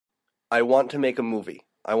I want to make a movie.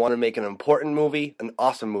 I want to make an important movie, an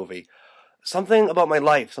awesome movie. Something about my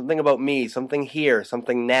life, something about me, something here,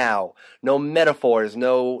 something now. No metaphors,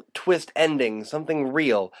 no twist endings, something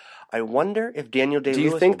real. I wonder if Daniel Day-Lewis Do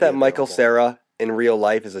you think that Michael Cera in real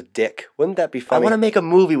life is a dick? Wouldn't that be funny? I want to make a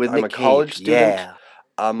movie with Nick I'm a Cage. college student.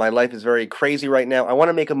 Yeah. My life is very crazy right now. I want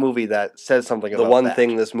to make a movie that says something about The one that.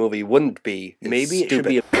 thing this movie wouldn't be is Maybe it should stupid.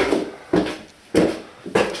 be a...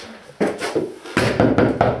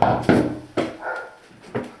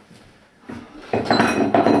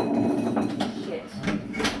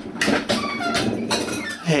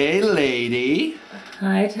 Hey, lady.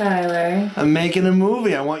 Hi, Tyler. I'm making a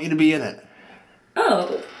movie. I want you to be in it.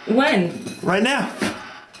 Oh, when? Right now.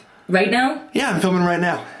 Right now? Yeah, I'm filming right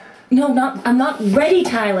now. No, I'm not ready,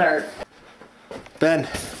 Tyler. Ben.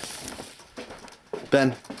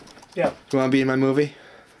 Ben. Yeah. You want to be in my movie?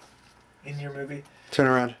 In your movie? Turn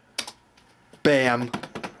around. Bam.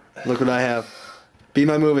 Look what I have. Be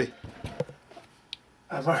my movie.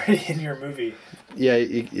 I'm already in your movie. Yeah,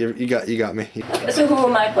 you got me. So who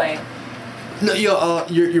am I playing? No,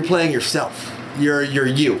 you're playing yourself. You're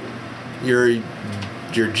you. You're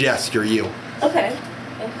Jess. You're you. Okay.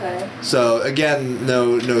 Okay. So again,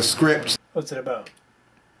 no script. What's it about?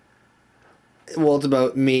 Well, it's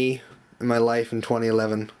about me and my life in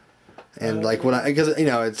 2011, and like because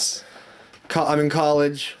I'm in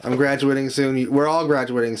college. I'm graduating soon. We're all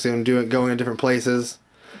graduating soon. Going to different places.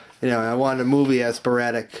 I wanted a movie as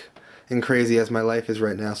sporadic and crazy as my life is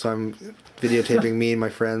right now. So I'm videotaping me and my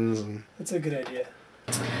friends. And That's a good idea.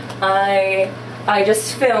 I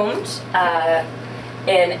just filmed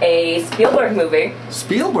in a Spielberg movie.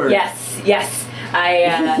 Spielberg. Yes.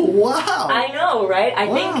 I wow. I know, right?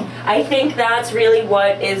 Wow. I think that's really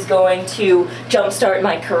what is going to jumpstart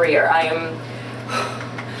my career.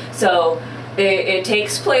 So it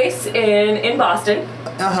takes place in Boston.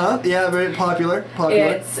 Yeah, very popular.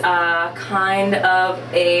 It's kind of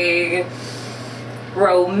a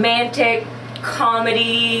romantic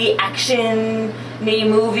comedy action-y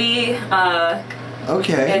movie.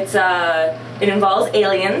 Okay. It involves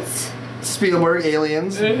aliens. Spielberg,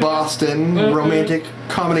 aliens, Boston, romantic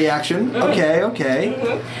comedy action. Okay.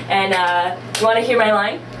 And you want to hear my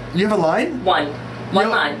line? You have a line? One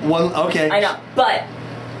line. One. Okay. I know, but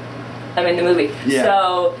I'm in the movie. Yeah.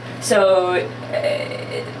 So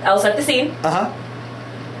I'll set the scene.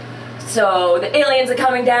 So the aliens are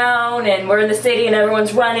coming down, and we're in the city, and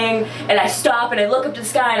everyone's running, and I stop, and I look up to the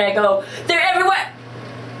sky, and I go, "They're everywhere!"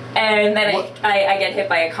 And then I get hit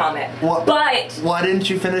by a comet. What? But why didn't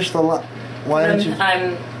you finish the line? Why didn't you?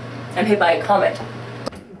 I'm hit by a comet.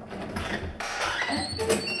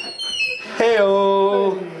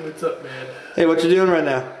 Heyo. Hey, what's up, man? Hey, what you doing right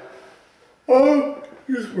now? Oh,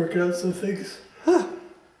 just working on some things. Huh.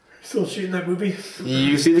 Still shooting that movie?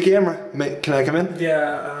 You see the camera. Can I come in?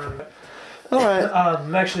 Yeah, Alright.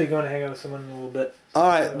 I'm actually going to hang out with someone in a little bit.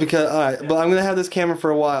 Alright, but I'm gonna have this camera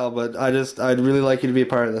for a while, but I'd really like you to be a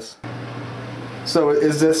part of this. So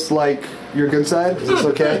is this like your good side? Is this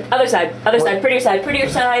okay? Other side, prettier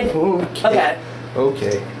side.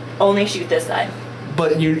 Okay. Only shoot this side.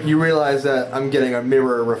 But you realize that I'm getting a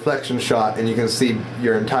mirror reflection shot and you can see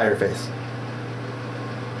your entire face.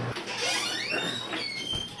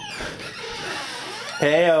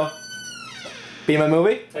 Heyo. Be in my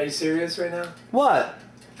movie? Are you serious right now? What?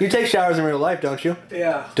 You take showers in real life, don't you?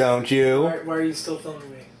 Yeah. Don't you? Why are you still filming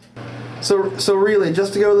me? So really,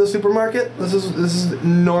 just to go to the supermarket? This is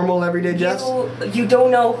normal everyday Jess? You don't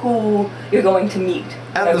know who you're going to meet.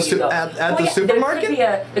 At the supermarket?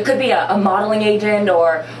 It could be a modeling agent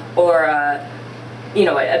or a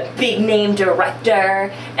big name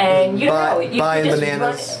director, and you don't know. You buying could just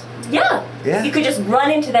bananas. Yeah. You could just run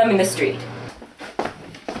into them in the street.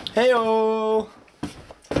 Heyo.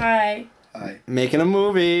 Hi. Hi. Making a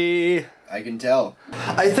movie. I can tell.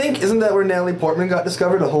 I think, isn't that where Natalie Portman got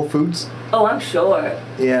discovered at Whole Foods? Oh, I'm sure.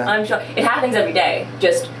 Yeah. I'm sure. It happens every day.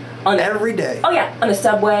 Just on the... Every day? Oh, yeah. On the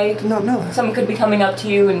subway. No. Someone could be coming up to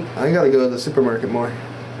you and... I gotta go to the supermarket more.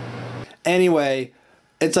 Anyway,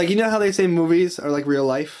 it's like, you know how they say movies are like real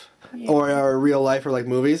life? Yeah. Or real life are like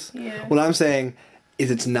movies? Yeah. What I'm saying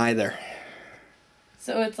is it's neither.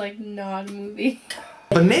 So it's like not a movie.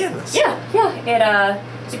 Bananas? Yeah.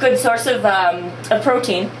 It's a good source of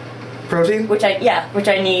protein. Protein? Which I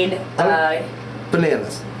need.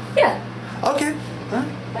 Bananas. Yeah. Okay.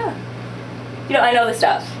 Yeah. I know the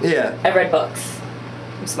stuff. Yeah. I've read books.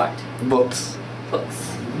 I'm smart. Books. Books.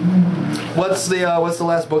 What's the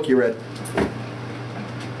last book you read?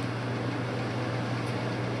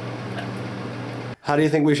 How do you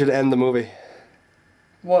think we should end the movie?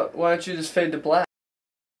 What? Why don't you just fade to black?